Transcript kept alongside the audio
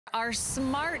Our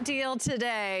smart deal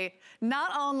today,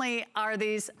 not only are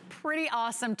these pretty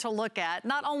awesome to look at,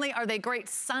 not only are they great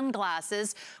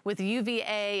sunglasses with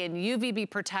UVA and UVB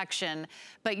protection,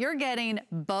 but you're getting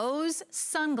Bose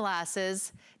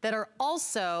sunglasses that are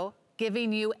also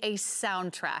giving you a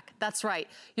soundtrack. That's right,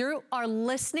 you are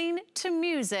listening to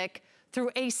music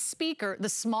through a speaker, the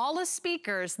smallest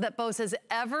speakers that Bose has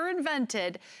ever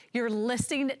invented. You're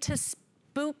listening to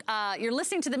you're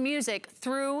listening to the music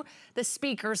through the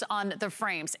speakers on the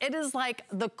frames. It is like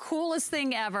the coolest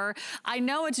thing ever. I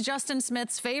know it's Justin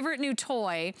Smith's favorite new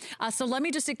toy, so let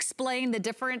me just explain the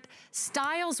different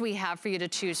styles we have for you to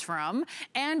choose from,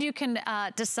 and you can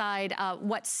decide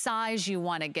what size you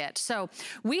want to get. So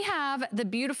we have the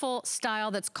beautiful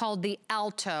style that's called the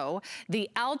Alto. The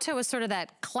Alto is sort of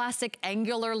that classic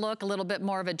angular look, a little bit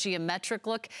more of a geometric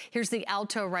look. Here's the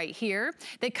Alto right here.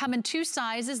 They come in two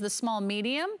sizes, the small medium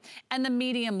and the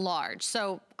medium large.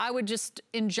 So I would just,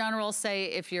 in general, say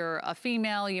if you're a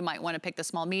female, you might want to pick the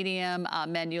small medium.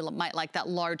 Men, you might like that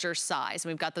larger size.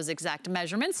 We've got those exact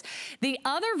measurements. The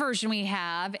other version we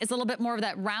have is a little bit more of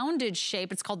that rounded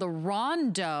shape. It's called the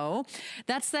Rondo.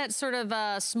 That's that sort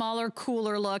of smaller,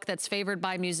 cooler look that's favored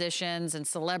by musicians and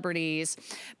celebrities.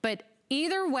 But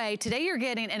either way, today you're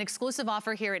getting an exclusive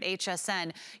offer here at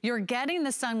HSN. You're getting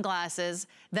the sunglasses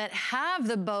that have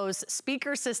the Bose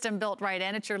speaker system built right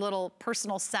in. It's your little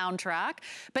personal soundtrack.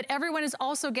 But everyone is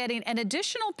also getting an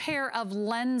additional pair of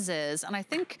lenses, and I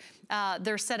think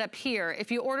they're set up here. If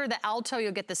you order the Alto,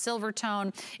 you'll get the silver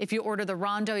tone. If you order the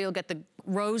Rondo, you'll get the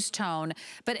rose tone.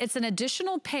 But it's an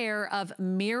additional pair of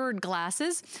mirrored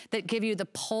glasses that give you the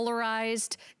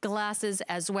polarized glasses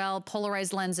as well,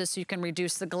 polarized lenses so you can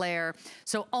reduce the glare.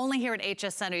 So only here at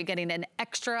HSN are you getting an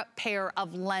extra pair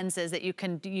of lenses that you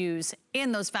can use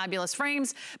in those fabulous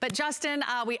frames. But Justin,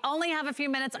 we only have a few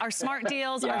minutes. Our smart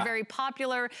deals are very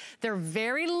popular. They're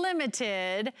very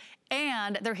limited,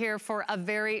 and they're here for a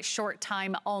very short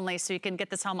time only. So you can get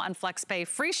this home on FlexPay,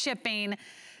 free shipping.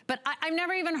 But I've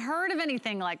never even heard of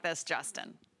anything like this,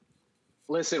 Justin.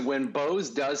 Listen, when Bose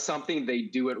does something, they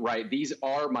do it right. These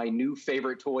are my new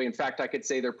favorite toy. In fact, I could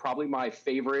say they're probably my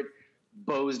favorite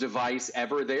Bose device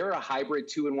ever. They're a hybrid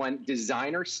 2-in-1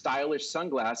 designer stylish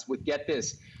sunglass with, get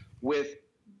this, with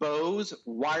Bose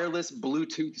wireless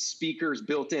Bluetooth speakers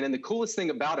built in. And the coolest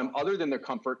thing about them, other than their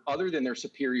comfort, other than their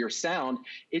superior sound,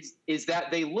 is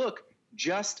that they look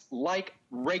just like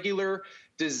regular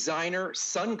designer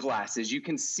sunglasses. You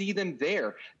can see them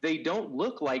there. They don't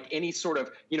look like any sort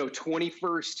of,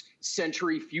 21st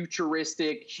century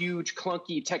futuristic, huge,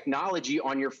 clunky technology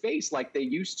on your face like they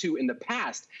used to in the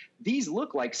past. These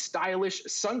look like stylish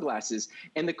sunglasses.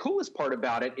 And the coolest part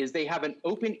about it is they have an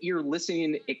open ear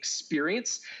listening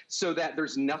experience so that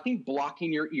there's nothing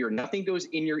blocking your ear. Nothing goes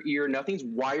in your ear. Nothing's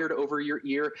wired over your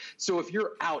ear. So if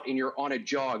you're out and you're on a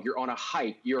jog, you're on a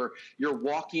hike, you're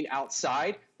walking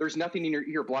outside, there's nothing in your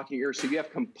ear blocking your ear. So you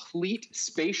have complete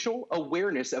spatial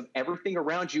awareness of everything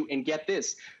around you. And get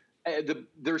this,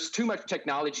 there's too much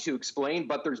technology to explain,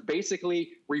 but there's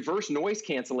basically reverse noise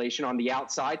cancellation on the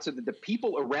outside so that the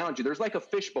people around you, there's like a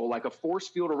fishbowl, like a force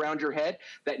field around your head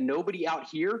that nobody out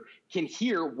here can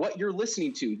hear what you're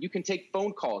listening to. You can take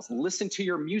phone calls, listen to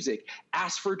your music,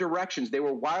 ask for directions. They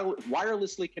will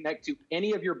wirelessly connect to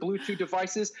any of your Bluetooth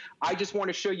devices. I just want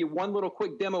to show you one little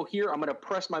quick demo here. I'm going to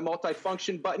press my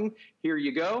multifunction button. Here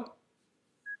you go.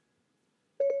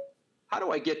 How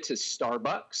do I get to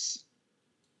Starbucks?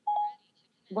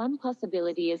 One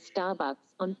possibility is Starbucks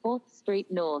on 4th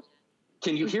Street North.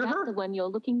 Can you hear her? Is that the one you're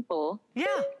looking for? Yeah.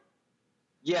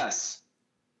 Yes.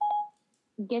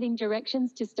 Getting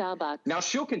directions to Starbucks. Now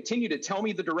she'll continue to tell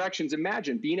me the directions.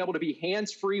 Imagine being able to be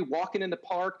hands-free, walking in the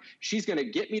park. She's going to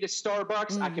get me to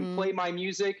Starbucks. I can play my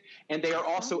music. And they are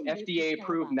also FDA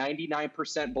approved,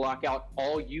 99% block out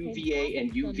all UVA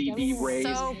and UVB rays.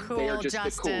 So cool, they are just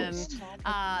Justin. The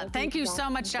coolest. Thank you so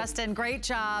much, Justin. Great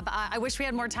job. I wish we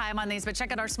had more time on these, but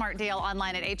check out our smart deal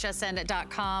online at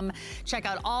hsn.com. Check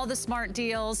out all the smart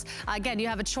deals. Again, you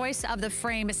have a choice of the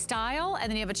frame style, and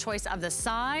then you have a choice of the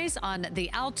size on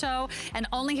the Alto, and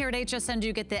only here at HSN do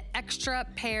you get the extra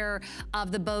pair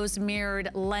of the Bose mirrored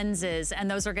lenses,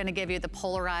 and those are going to give you the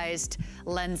polarized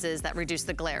lenses that reduce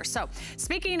the glare. So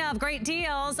speaking of great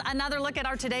deals, another look at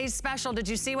our today's special. Did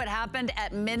you see what happened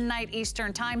at midnight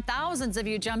Eastern time? Thousands of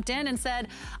you jumped in and said,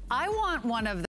 I want one of